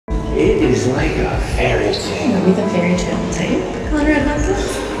It is like a fairy tale. Are we the fairy tale type, Conrad Nic?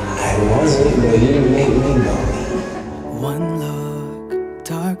 I wasn't, but you make me go. One look,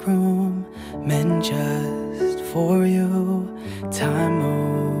 dark room, meant just for you. Time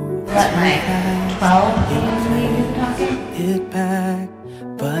moves. What, like 12 you talking? Hit back,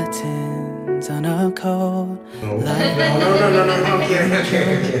 buttons on a cold. No, I'm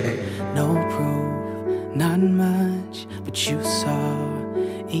kidding. No proof, not much, but you saw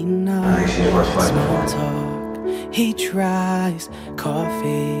enough. Small talk, he tries.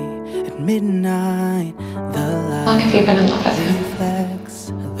 Coffee at midnight. The light. How long have you been in love with him? Reflects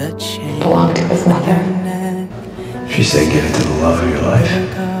the change. Belonged to his mother. She said give it to the love of your life.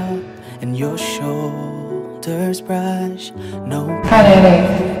 And your shoulders brush. No. Friday at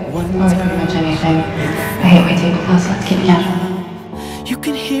 8. Or pretty much anything. I hate my table clothes, so let's keep it casual. You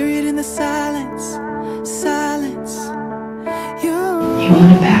can hear it in the silence. Silence. You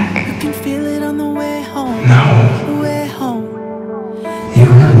want it back. You can feel it on the way home. No. The way home. You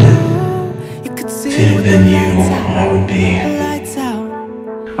earned it. You could see If it had been you, I would be. Lights out.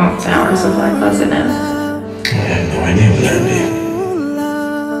 Oh, it's hours of life, wasn't it? I have no idea what that'd be.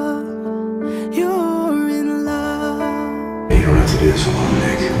 You're in love. You don't have to do this alone,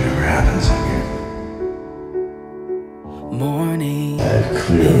 Nick. Whatever happens, I'm here. Morning. I've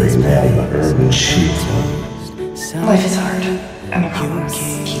clearly met the urban sheep. Life is hard, and the problems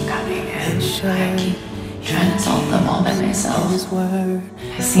keep coming, and I keep trying to solve them all by myself.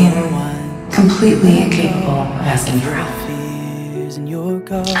 I seem completely incapable of asking for help. I don't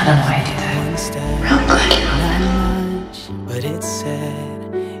know why I do that. Real good, you know that. But it's said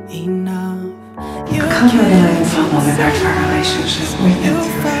enough. Conrad and I have fought long and hard for our relationship. We've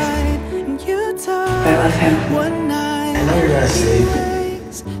been through it. But I love him. I know you're gonna say.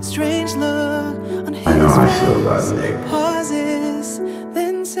 Strange look on his I know how I feel about Nick. pauses,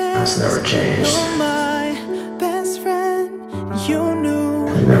 then says, That's never changed. "You're my best friend." You knew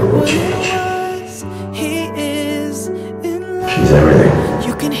It never will change. he is in love. She's everything.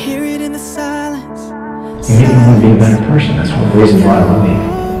 You can hear it in the silence. You make me want to be a better person. That's one of the reasons why I love you.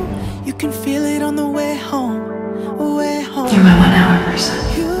 You can feel it on the way home. Way home. You're my 1 hour person.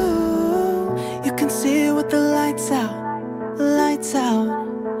 You can see it with the lights out. Lights out.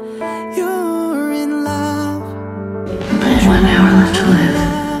 You're in love. But 1 hour left to live.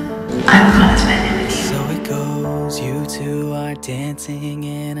 I would want to spend it with you. So it goes, you two are dancing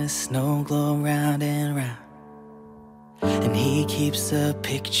in a snow globe round and round. And he keeps a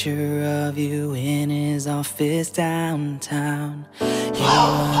picture of you in his office downtown. You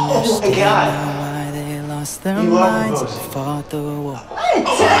understand why they lost their minds and fought the war.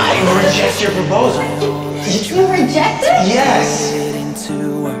 I reject your proposal. You reject it? Yes. Into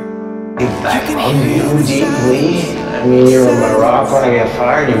work. I love you deeply. I mean, you're my rock when I get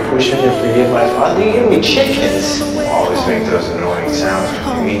fired. You push me to forgive my father. You give me chickens. Always make those annoying sounds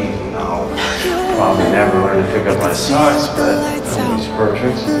when you eat. No. Probably never learn to pick up my socks, but nobody's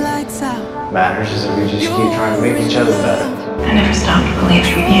perfect. Matters is that we just keep trying to make each other better. I never stopped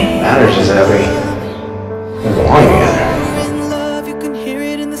believing in you. Matters is that we belong together.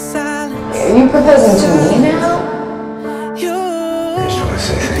 Are you proposing to me now? I just want to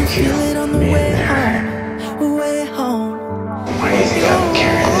say thank you. Me and Mary. Why do you think I've been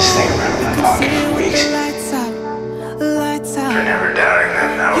carrying this thing around in my pocket for weeks? For never doubting that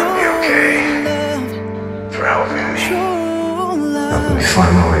that would be okay. For helping me. Helping me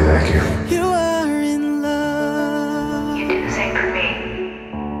find my way back here. You do the same for me.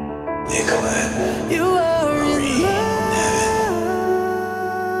 Nicolette. You are